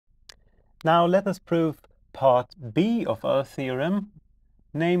Now let us prove part B of our theorem,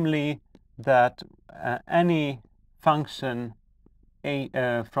 namely that any function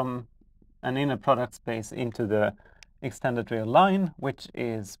from an inner product space into the extended real line, which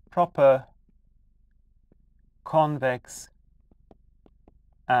is proper, convex,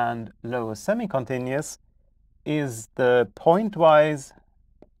 and lower semicontinuous, is the pointwise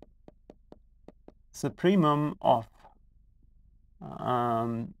supremum of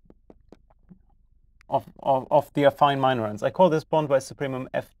the affine minorants. I call this pointwise supremum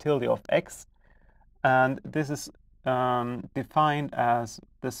f tilde of x, and this is defined as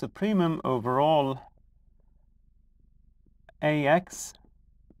the supremum overall ax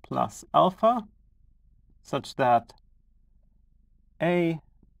plus alpha, such that a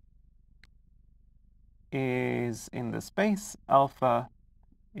is in the space, alpha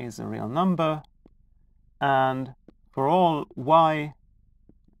is a real number, and for all y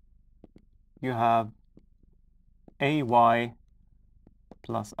you have ay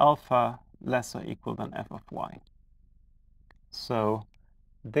plus alpha less or equal than f of y. So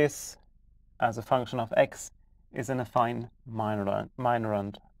this, as a function of x, is an affine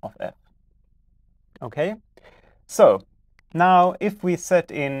minorant of f. Okay, so now if we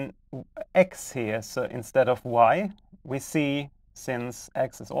set in x here, so instead of y, we see, since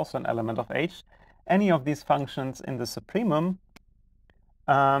x is also an element of h, any of these functions in the supremum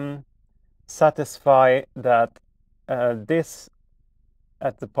satisfy that this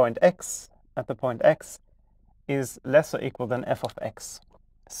at the point x is less or equal than f of x.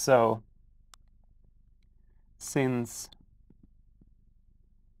 So since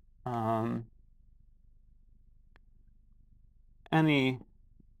any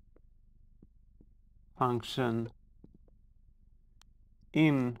function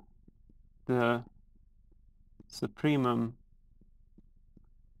in the supremum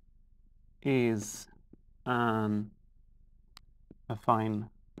is an affine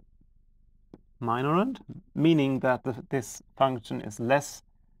minorant, meaning that this function is less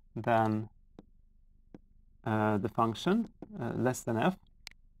than the function, less than f,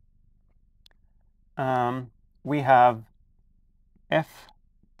 we have f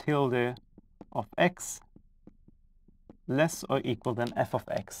tilde of x less or equal than f of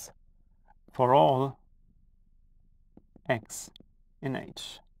x for all x in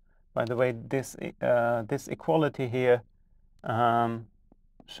h. By the way, this equality here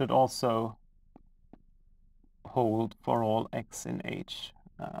should also hold for all x in h,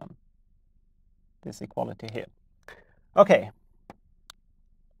 this equality here. Okay.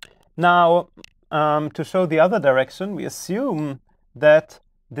 Now, to show the other direction, we assume that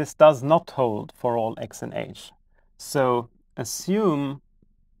this does not hold for all x in h. So assume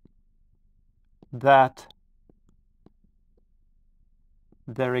that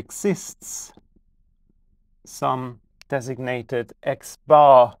there exists some designated x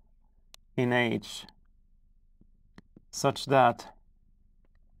bar in h such that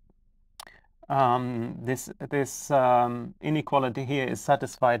this inequality here is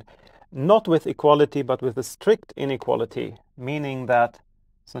satisfied not with equality but with a strict inequality, meaning that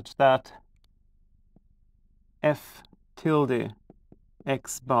such that f tilde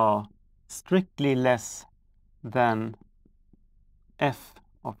x bar strictly less than f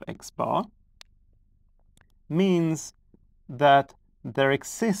of x bar means that there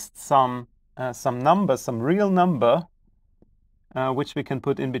exists some number, some real number, which we can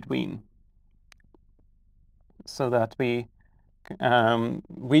put in between, so that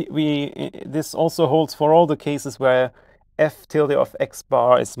this also holds for all the cases where f tilde of x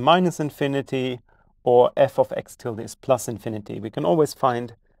bar is minus infinity or f of x tilde is plus infinity. We can always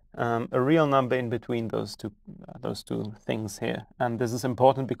find a real number in between those two things here, and this is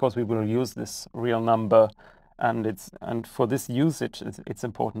important because we will use this real number, and for this usage it's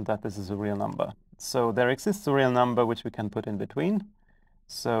important that this is a real number. So there exists a real number which we can put in between.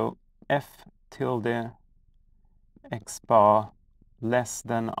 So f tilde x bar less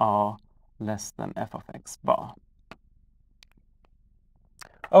than r less than f of x bar.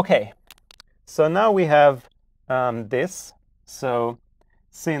 Okay, so now we have this. So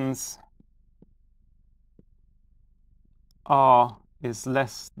since r is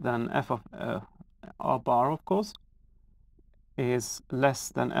less than f of r bar, of course, is less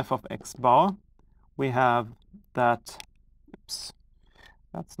than f of x bar, we have that, oops,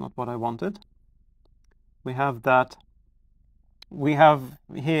 that's not what I wanted. We have that, we have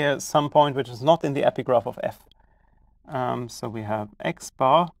here some point which is not in the epigraph of f. So we have x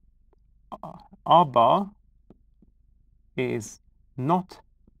bar, r bar is not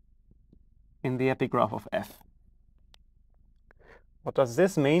in the epigraph of f. What does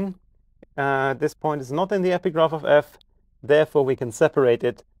this mean? This point is not in the epigraph of f, therefore we can separate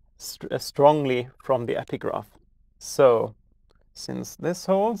it strongly from the epigraph. So, since this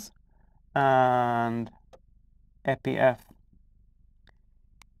holds, and epi f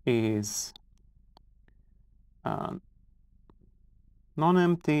is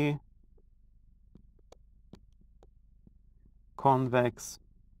non-empty, convex,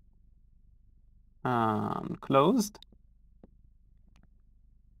 and closed,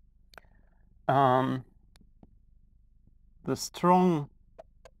 the strong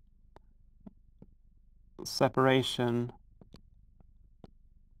separation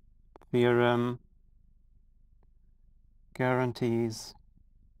theorem guarantees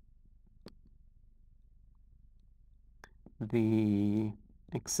the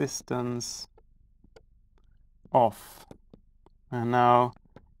existence of, and now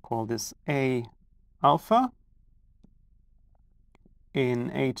call this A alpha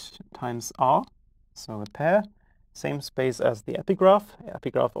in H times R, so a pair, same space as the epigraph. The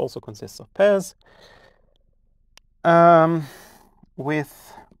epigraph also consists of pairs,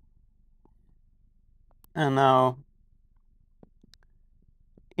 with, and now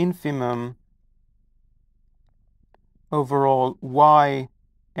infimum overall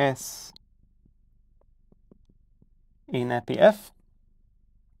ys in epi f.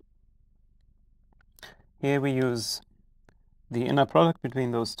 Here we use the inner product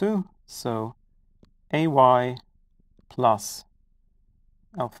between those two, so ay plus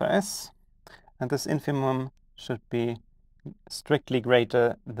alpha s, and this infimum should be strictly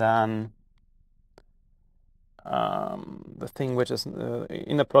greater than the thing which is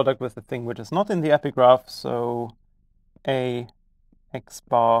inner product with the thing which is not in the epigraph, so a x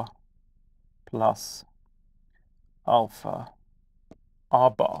bar plus alpha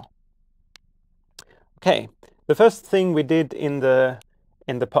r bar. Okay, the first thing we did in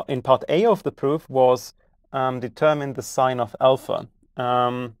part A of the proof was determine the sign of alpha.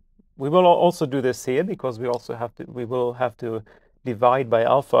 We will also do this here because we will have to divide by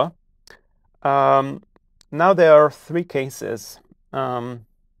alpha. Now there are three cases.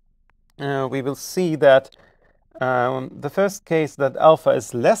 We will see that the first case, that alpha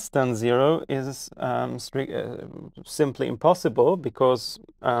is less than 0, is simply impossible, because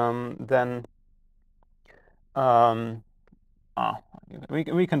then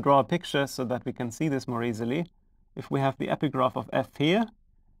we can draw a picture so that we can see this more easily. If we have the epigraph of f here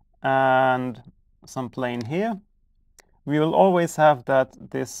and some plane here, we will always have that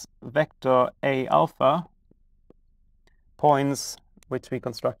this vector A alpha points, which we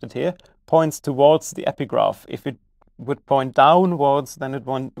constructed here, points towards the epigraph. If it would point downwards, then it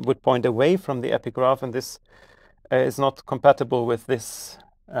would point away from the epigraph, and this is not compatible with this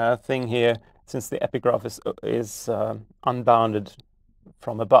thing here, since the epigraph is unbounded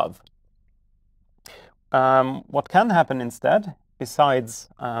from above. What can happen instead, besides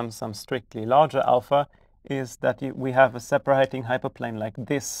some strictly larger alpha, is that we have a separating hyperplane like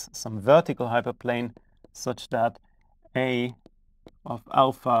this, some vertical hyperplane, such that A of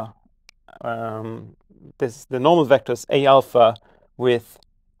alpha, the normal vector is A alpha with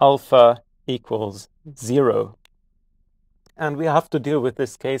alpha equals 0. And we have to deal with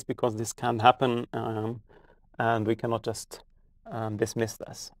this case because this can happen, and we cannot just dismiss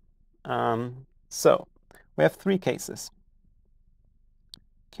this. So we have three cases.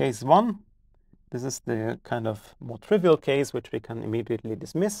 Case 1, this is the kind of more trivial case, which we can immediately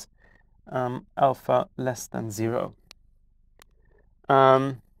dismiss, alpha less than 0.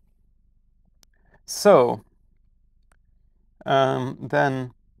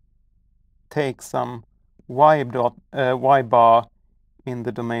 Then take some y bar in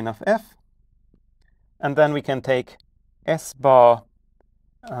the domain of f, and then we can take s bar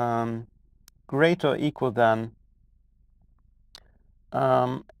greater or equal than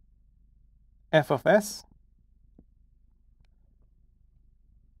f of s,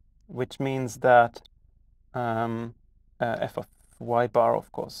 which means that f of y bar,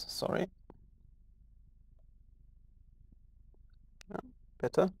 of course, sorry.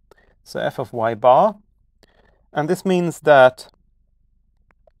 Better. So f of y bar, and this means that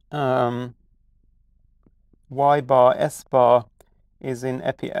y bar s bar is in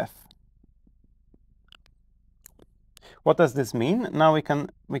epi f. What does this mean? Now we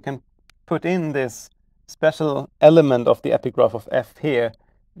can put in this special element of the epigraph of f here.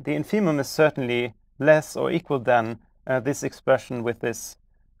 The infimum is certainly less or equal than this expression with this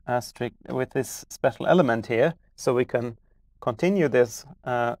special element here, so we can continue this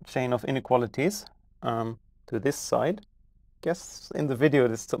chain of inequalities to this side. I guess in the video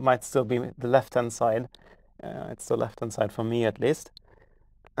this might still be the left-hand side. It's the left-hand side for me, at least.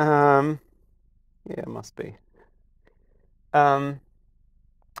 Yeah, it must be.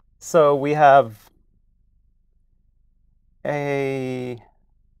 So we have a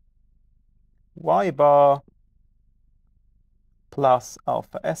y bar plus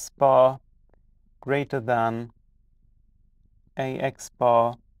alpha s bar greater than a x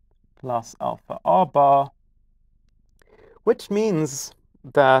bar plus alpha r bar, which means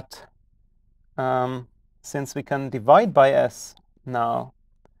that since we can divide by s now,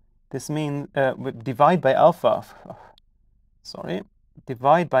 this means divide by alpha. Sorry,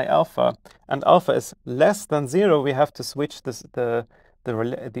 divide by alpha, and alpha is less than 0. We have to switch the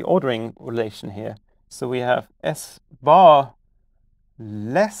ordering relation here. So we have s bar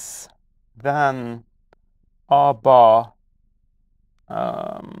less than r bar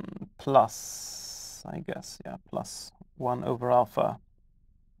plus, I guess, yeah, plus 1 over alpha.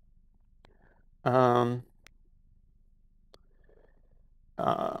 And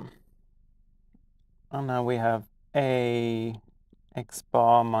now we have a x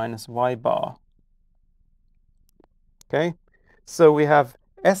bar minus y bar. Okay, so we have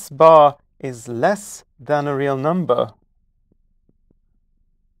s bar is less than a real number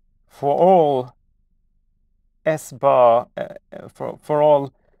for all s bar, for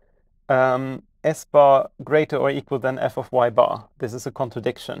all s bar greater or equal than f of y bar. This is a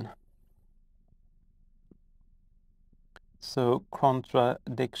contradiction. So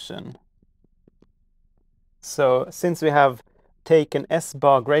contradiction. So since we have taken s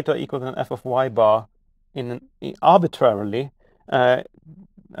bar greater or equal than f of y bar arbitrarily,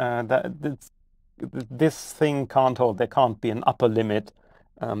 this thing can't hold. There can't be an upper limit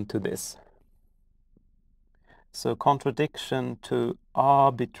to this. So contradiction to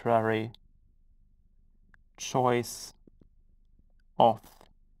arbitrary choice of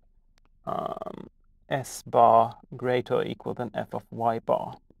s bar greater or equal than f of y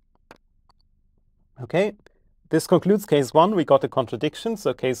bar. Okay, this concludes case 1. We got a contradiction,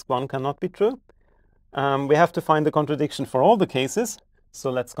 so case 1 cannot be true. We have to find the contradiction for all the cases, so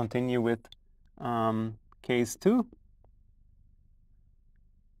let's continue with case 2.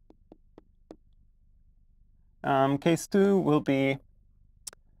 Case 2 will be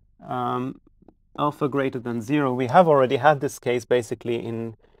alpha greater than 0. We have already had this case basically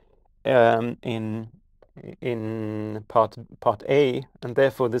in part A, and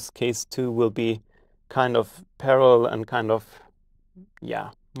therefore this case 2 will be kind of parallel and kind of,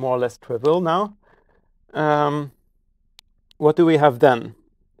 yeah, more or less trivial now. What do we have then?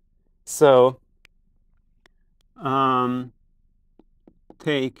 So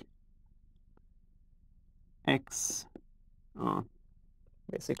take x,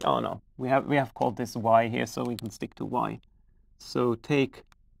 basically, oh no, we have called this y here, so we can stick to y. So take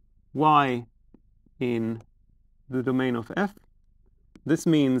y in the domain of f. This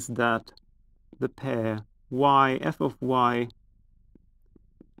means that the pair y, f of y,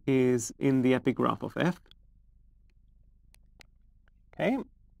 is in the epigraph of f. Okay,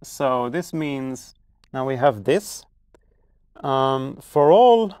 so this means now we have this. For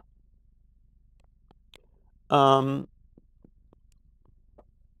all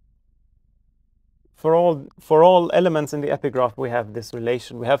elements in the epigraph, we have this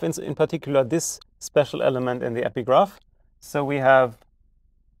relation. We have in particular this special element in the epigraph. So we have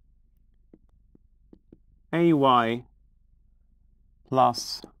ay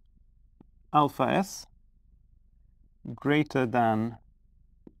plus alpha s greater than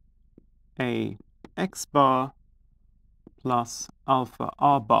a x bar plus alpha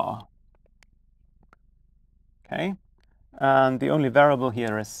r bar. Okay, and the only variable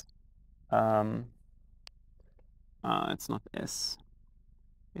here is it's not s,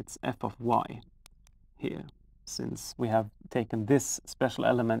 it's f of y here, since we have taken this special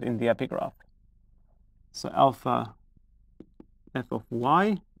element in the epigraph. So alpha f of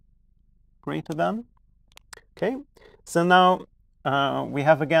y greater than. Okay, so now we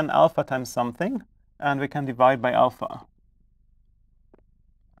have again alpha times something, and we can divide by alpha,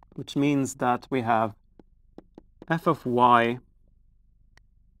 which means that we have f of y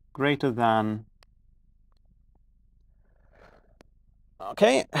greater than,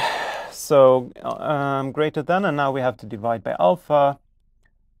 okay, so greater than, and now we have to divide by alpha,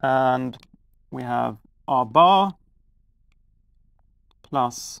 and we have r bar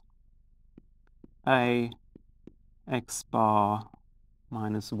plus a x bar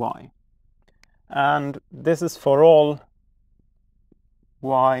minus y. And this is for all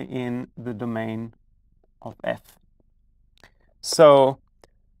y in the domain of f. So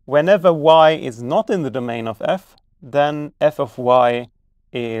whenever y is not in the domain of f, then f of y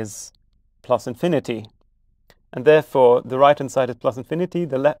is plus infinity. And therefore, the right-hand side is plus infinity,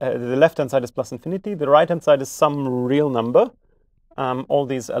 the left-hand side is plus infinity, the right-hand side is some real number. All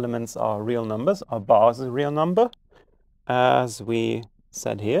these elements are real numbers. Our bar is a real number, as we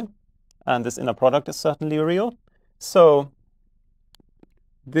said here. And this inner product is certainly real. So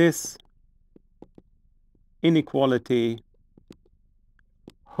this inequality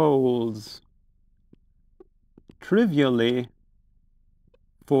holds trivially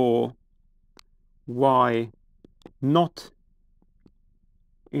for y not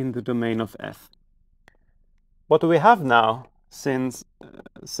in the domain of f. What do we have now? Since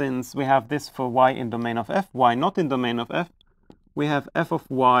we have this for y in domain of f, y not in domain of f, we have f of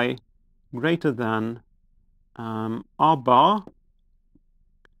y greater than r bar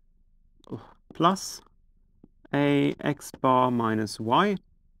plus a x bar minus y.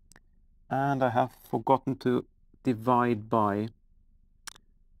 And I have forgotten to divide by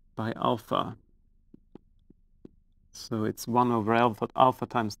alpha. So it's 1 over alpha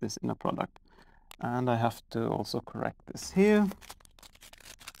times this inner product. And I have to also correct this here.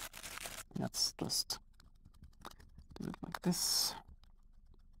 Let's just do it like this.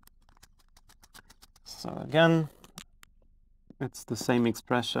 So again, it's the same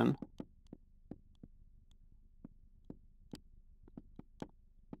expression.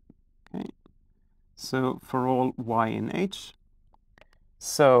 Okay. So for all y in H.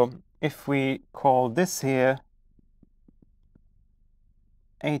 So if we call this here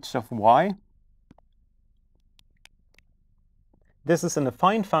H of y, this is an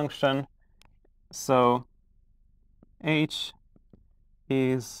affine function, so H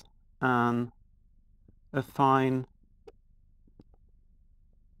is an affine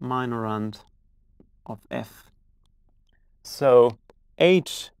minorant of F. So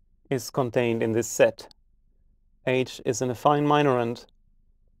H is contained in this set. H is an affine minorant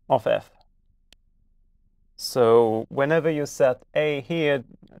of F. So whenever you set A here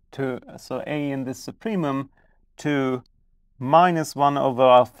to, so A in this supremum to minus 1 over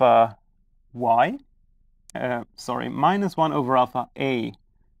alpha y, minus 1 over alpha A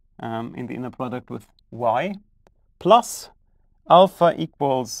in the inner product with y, plus alpha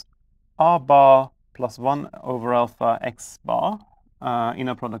equals r bar plus 1 over alpha x bar,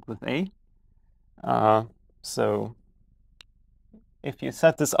 inner product with A. So if you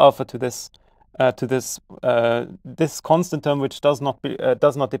set this alpha to this this constant term, which does not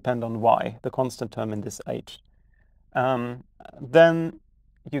depend on y, the constant term in this H, then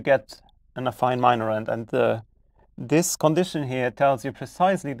you get an affine minorant, and this condition here tells you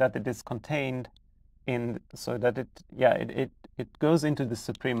precisely that it is contained in, so that it goes into the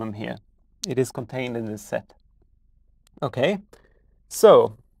supremum here. It is contained in this set. Okay,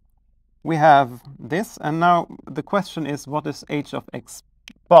 so we have this, and now the question is, what is H of x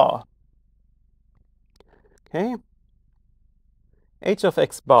bar? Okay, H of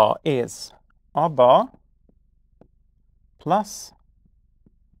x bar is r bar plus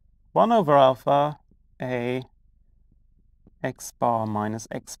 1 over alpha a x bar minus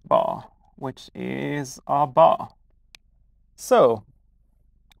x bar, which is r bar. So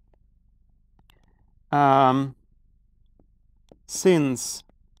since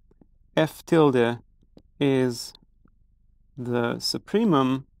f tilde is the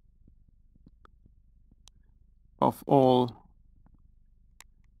supremum of all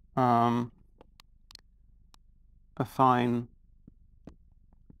affine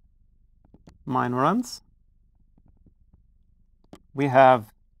minorants, we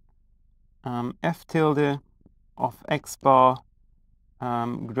have f tilde of x bar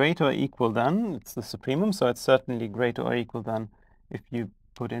greater or equal than, it's the supremum, so it's certainly greater or equal than if you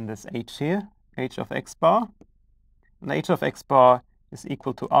put in this h here, h of x bar. And h of x bar is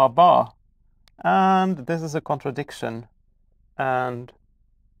equal to r bar. And this is a contradiction. And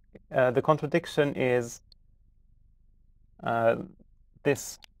the contradiction is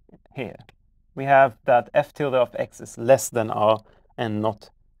this here. We have that f tilde of x is less than r and not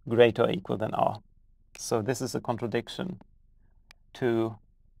greater or equal than r. So this is a contradiction to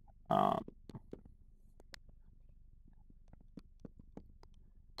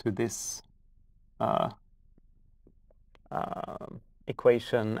this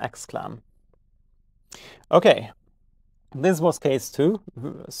equation x-clam. Okay, this was case 2.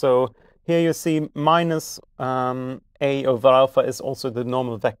 So here you see minus a over alpha is also the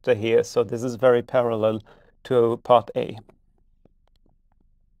normal vector here. So this is very parallel to part A.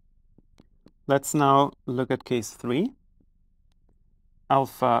 Let's now look at case 3.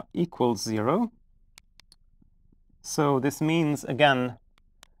 Alpha equals 0. So this means, again,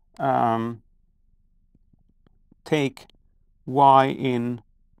 take y in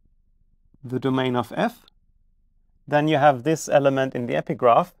the domain of f. then you have this element in the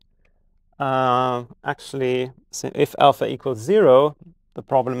epigraph. Actually, if alpha equals 0, the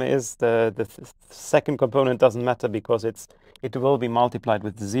problem is the second component doesn't matter because it will be multiplied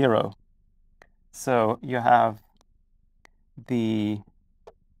with 0. So you have the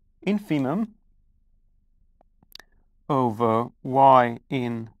infimum over y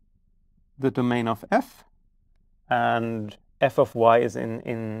in the domain of f, and f of y is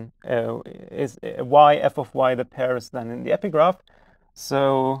y f of y, the pair is then in the epigraph.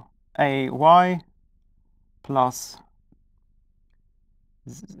 So a y plus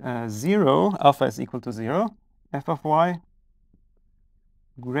 0, alpha is equal to 0, f of y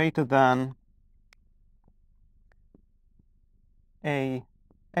greater than a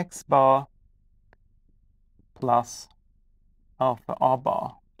x bar plus alpha r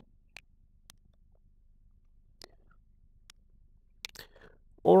bar.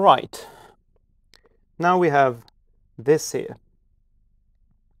 All right, now we have this here.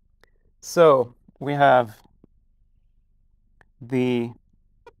 So we have the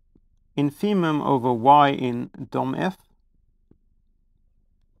infimum over y in dom f,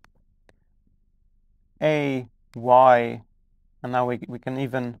 a y, and now we can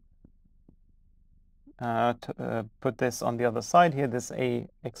even put this on the other side here, this a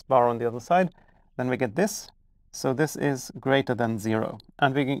x bar on the other side, then we get this. So this is greater than 0,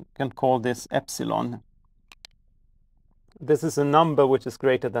 and we can call this epsilon. This is a number which is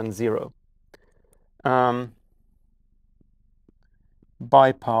greater than 0. By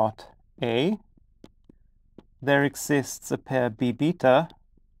part A, there exists a pair B beta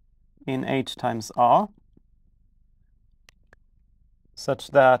in H times R,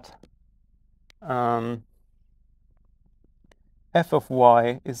 such that f of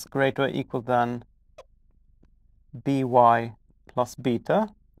y is greater or equal than by plus beta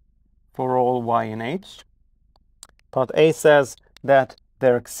for all y in H. Part A says that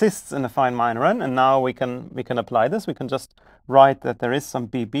there exists an affine minorant, and now we can apply this. We can just write that there is some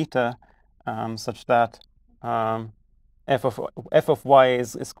b beta such that f of y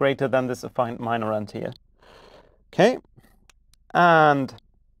is greater than this affine minorant here. Okay, and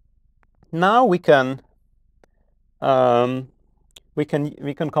now we can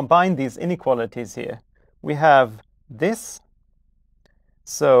combine these inequalities here. We have this,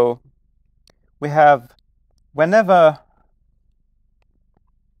 so we have whenever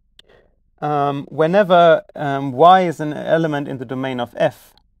y is an element in the domain of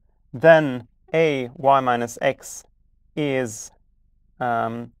f, then a y minus x is,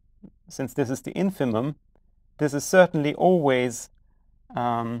 since this is the infimum, this is certainly always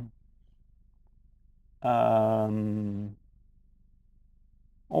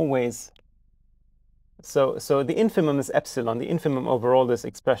so the infimum is epsilon, the infimum over all these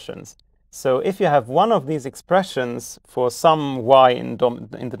expressions. So if you have one of these expressions for some y in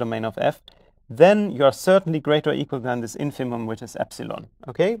the domain of f, then you are certainly greater or equal than this infimum, which is epsilon.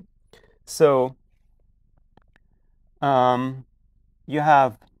 Okay, so you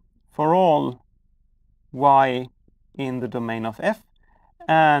have for all y in the domain of f,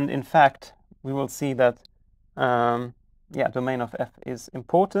 and in fact we will see that domain of f is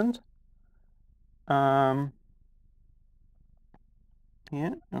important.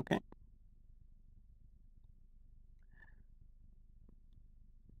 Okay.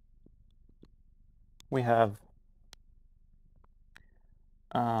 We have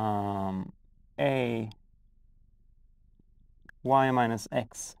a y minus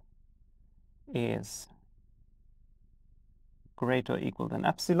x is greater or equal than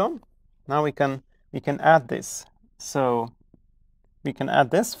epsilon. Now we can add this. So we can add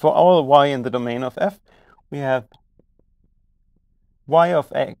this for all y in the domain of f. We have y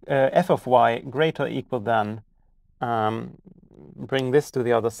of x, f of y greater or equal than, bring this to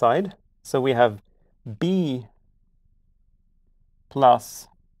the other side. So we have b plus,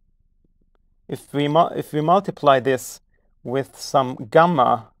 if we multiply this with some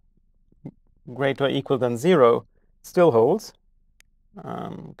gamma greater or equal than 0, still holds,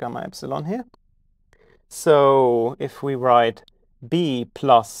 gamma epsilon here. So if we write b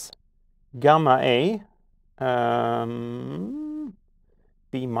plus gamma a,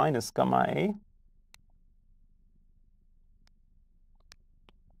 b minus gamma a,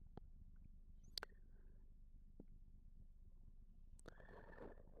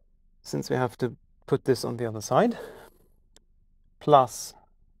 since we have to put this on the other side, plus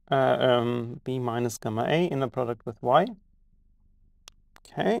b minus gamma a in a product with y.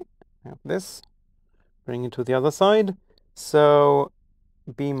 Okay, we have this, bring it to the other side. So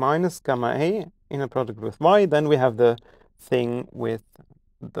b minus gamma a in a product with y. Then we have the thing with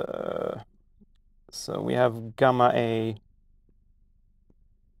the So we have gamma A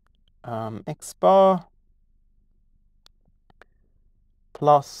x bar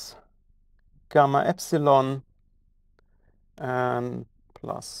plus gamma epsilon and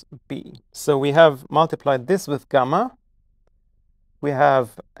plus b. So we have multiplied this with gamma. We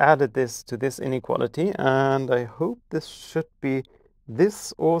have added this to this inequality, and I hope this should be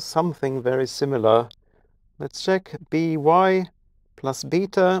this or something very similar. Let's check by plus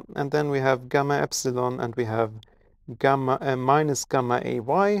beta, and then we have gamma epsilon, and we have gamma minus gamma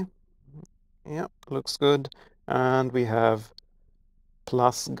ay. Yeah, looks good. And we have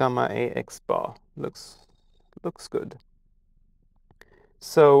plus gamma ax bar. Looks good.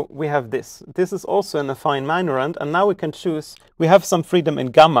 So we have this. This is also an affine minorant, and now we can choose. We have some freedom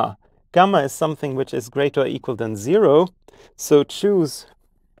in gamma. Gamma is something which is greater or equal than 0. So choose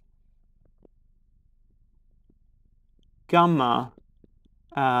gamma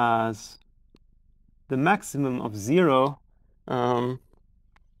as the maximum of 0.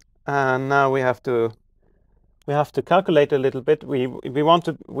 And now we have to calculate a little bit. We want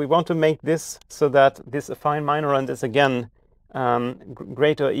to make this so that this affine minorant is again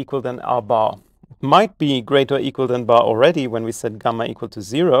greater or equal than r bar. It might be greater or equal than bar already when we set gamma equal to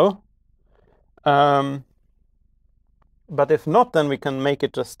 0. But if not, then we can make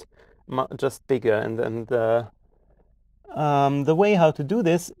it just bigger. And the way how to do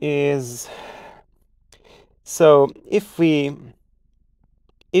this is, so if we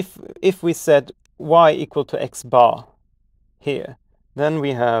set y equal to x bar here, then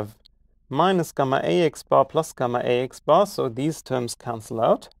we have minus gamma ax bar plus gamma ax bar, so these terms cancel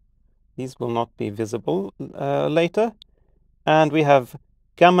out. These will not be visible later. And we have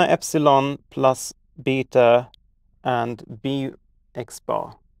gamma epsilon plus beta and bx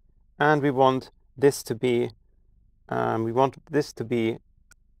bar. And we want this to be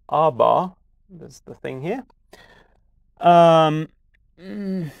r bar. That's the thing here.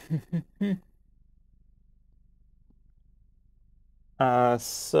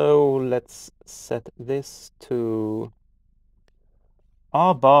 So let's set this to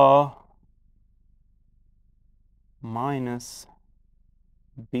r bar minus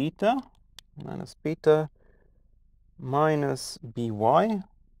beta minus by.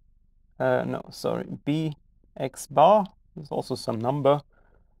 No, sorry, bx bar. There's also some number.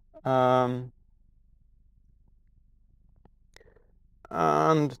 And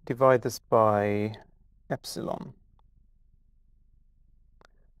divide this by epsilon.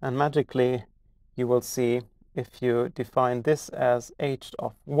 And magically, you will see, if you define this as h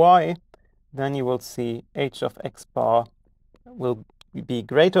of y, then you will see h of x bar will be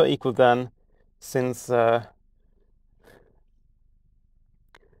greater or equal than, since h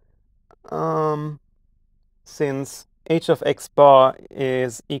of x bar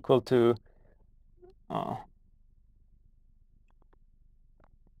is equal to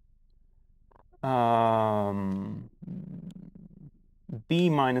b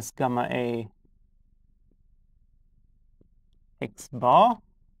minus gamma a x bar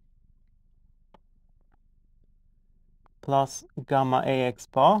plus gamma ax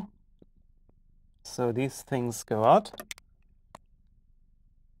bar. So these things go out.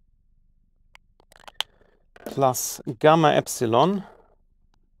 Plus gamma epsilon.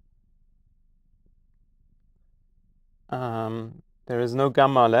 There is no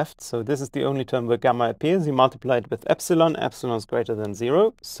gamma left, so this is the only term where gamma appears. You multiply it with epsilon. Epsilon is greater than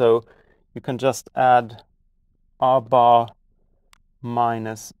 0, so you can just add r bar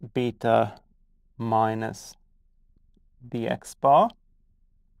minus beta minus bx bar.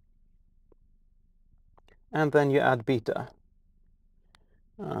 And then you add beta,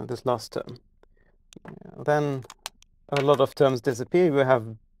 this last term. Then a lot of terms disappear. We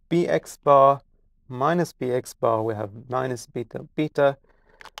have bx bar minus bx bar. We have minus beta.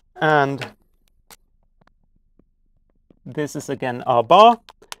 And this is again r bar.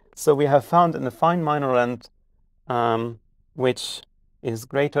 So we have found an affine minorant which is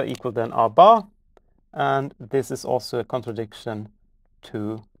greater or equal than r bar. And this is also a contradiction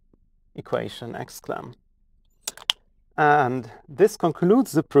to equation x clam. And this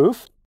concludes the proof.